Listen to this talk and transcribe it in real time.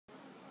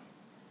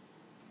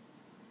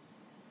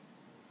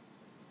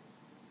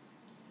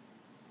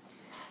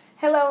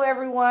Hello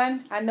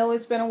everyone. I know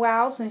it's been a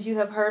while since you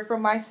have heard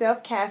from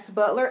myself, Cass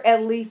Butler,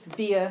 at least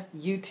via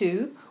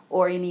YouTube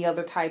or any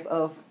other type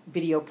of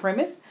video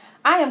premise.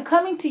 I am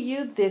coming to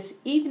you this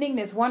evening,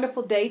 this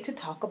wonderful day, to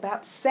talk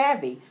about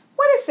savvy.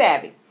 What is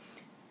savvy?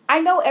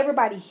 I know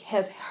everybody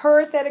has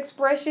heard that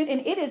expression,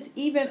 and it is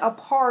even a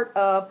part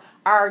of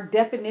our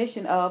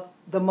definition of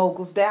the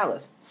Moguls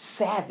Dallas.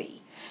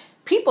 Savvy.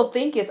 People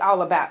think it's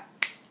all about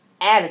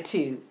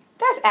attitude.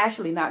 That's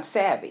actually not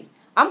savvy.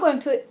 I'm going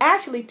to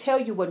actually tell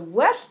you what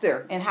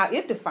Webster and how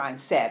it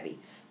defines savvy.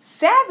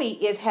 Savvy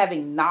is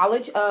having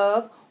knowledge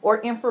of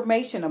or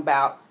information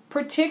about,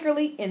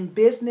 particularly in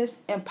business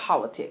and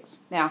politics.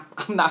 Now,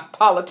 I'm not a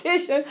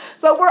politician,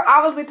 so we're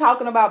obviously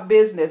talking about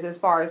business as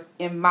far as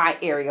in my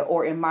area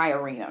or in my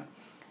arena.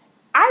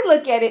 I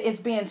look at it as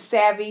being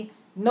savvy,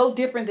 no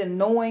different than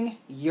knowing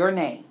your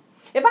name.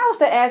 If I was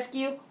to ask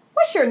you,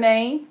 what's your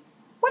name?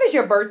 What is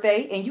your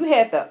birthday? And you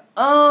had the,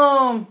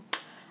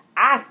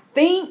 I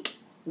think...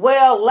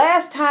 Well,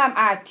 last time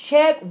I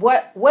checked,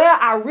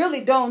 I really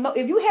don't know.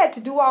 If you had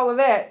to do all of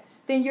that,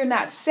 then you're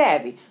not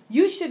savvy.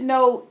 You should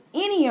know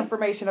any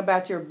information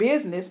about your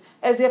business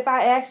as if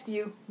I asked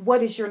you,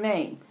 what is your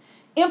name?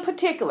 In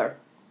particular,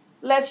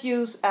 let's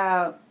use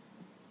the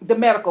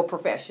medical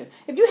profession.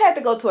 If you had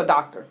to go to a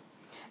doctor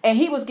and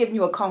he was giving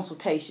you a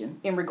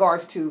consultation in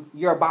regards to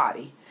your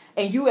body,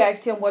 and you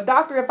asked him, well,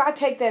 doctor, if I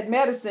take that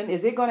medicine,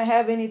 is it going to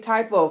have any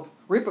type of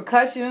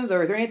repercussions,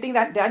 or is there anything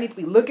that I need to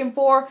be looking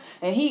for?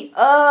 And he,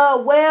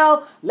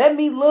 well, let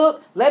me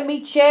look, let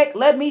me check,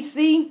 let me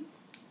see.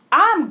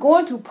 I'm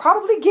going to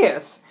probably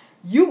guess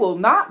you will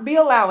not be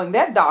allowing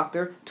that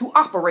doctor to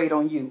operate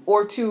on you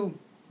or to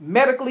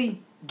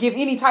medically give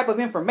any type of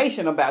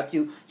information about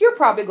you. You're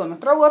probably going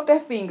to throw up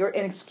that finger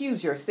and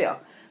excuse yourself.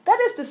 That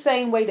is the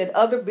same way that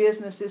other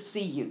businesses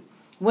see you.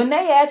 When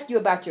they ask you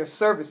about your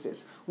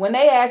services, when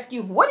they ask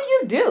you, what do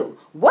you do?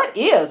 What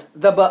is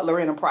the Butler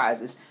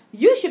Enterprises?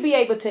 You should be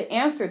able to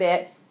answer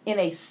that in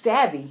a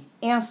savvy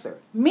answer,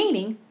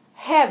 meaning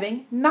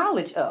having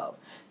knowledge of.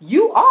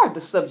 You are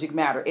the subject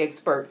matter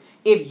expert.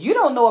 If you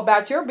don't know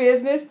about your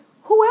business,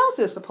 who else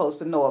is supposed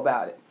to know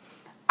about it?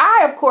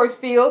 I, of course,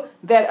 feel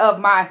that of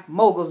my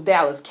Moguls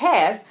Dallas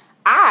cast,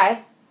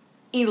 I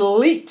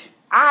elite,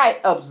 I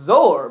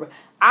absorb,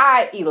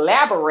 I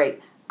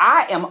elaborate.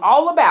 I am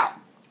all about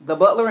the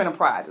Butler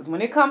Enterprises.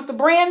 When it comes to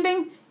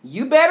branding,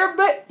 you better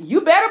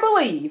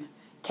believe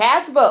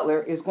Cass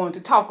Butler is going to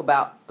talk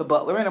about the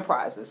Butler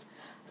Enterprises.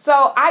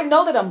 So I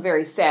know that I'm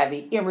very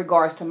savvy in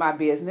regards to my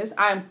business.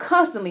 I am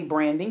constantly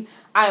branding.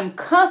 I am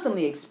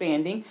constantly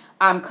expanding.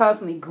 I'm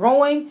constantly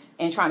growing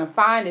and trying to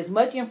find as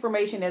much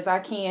information as I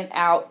can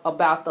out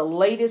about the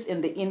latest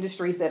in the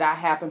industries that I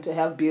happen to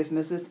have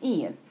businesses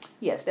in.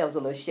 Yes, that was a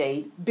little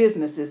shade.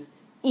 Businesses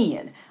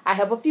in. I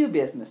have a few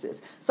businesses.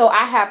 So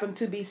I happen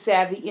to be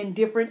savvy in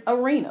different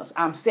arenas.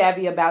 I'm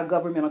savvy about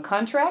governmental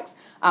contracts.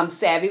 I'm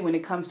savvy when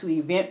it comes to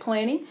event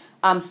planning.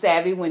 I'm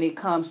savvy when it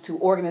comes to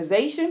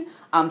organization.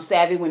 I'm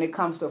savvy when it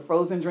comes to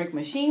frozen drink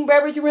machine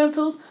beverage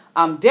rentals.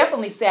 I'm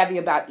definitely savvy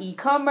about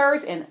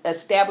e-commerce and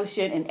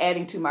establishing and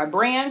adding to my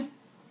brand.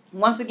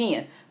 Once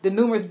again, the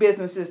numerous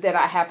businesses that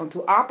I happen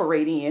to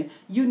operate in,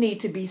 you need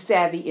to be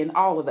savvy in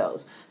all of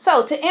those.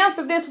 So to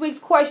answer this week's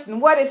question,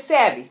 what is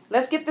savvy?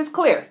 Let's get this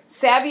clear.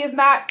 Savvy is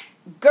not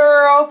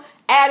girl,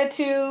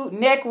 attitude,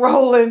 neck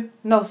rolling.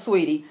 No,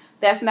 sweetie,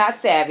 that's not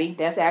savvy.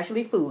 That's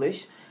actually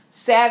foolish.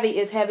 Savvy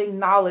is having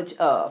knowledge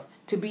of,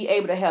 to be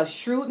able to have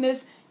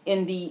shrewdness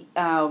in the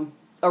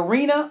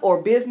arena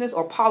or business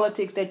or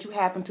politics that you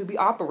happen to be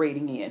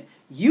operating in.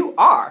 You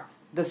are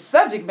the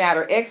subject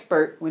matter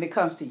expert when it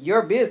comes to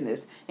your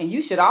business, and you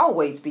should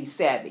always be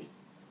savvy.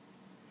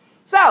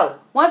 So,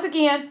 once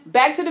again,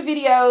 back to the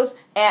videos,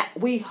 and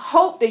we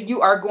hope that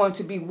you are going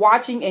to be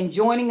watching and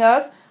joining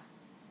us,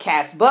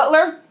 Cass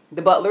Butler,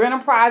 the Butler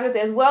Enterprises,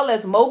 as well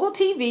as Mogul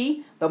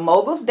TV, the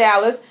Moguls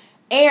Dallas,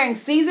 airing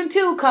season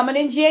 2 coming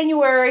in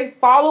January.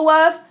 Follow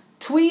us,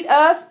 tweet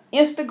us,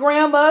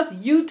 Instagram us,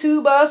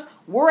 YouTube us.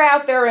 We're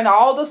out there in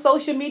all the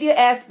social media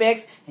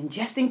aspects, and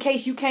just in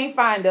case you can't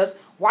find us,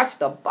 watch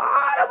the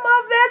bottom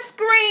of that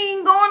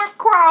screen going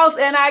across,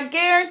 and I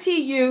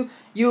guarantee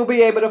you'll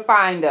be able to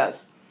find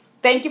us.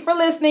 Thank you for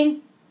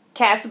listening.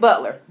 Cass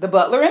Butler, the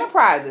Butler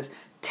Enterprises.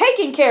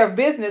 Taking care of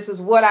business is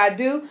what I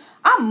do.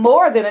 I'm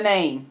more than a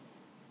name.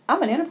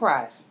 I'm an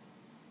enterprise.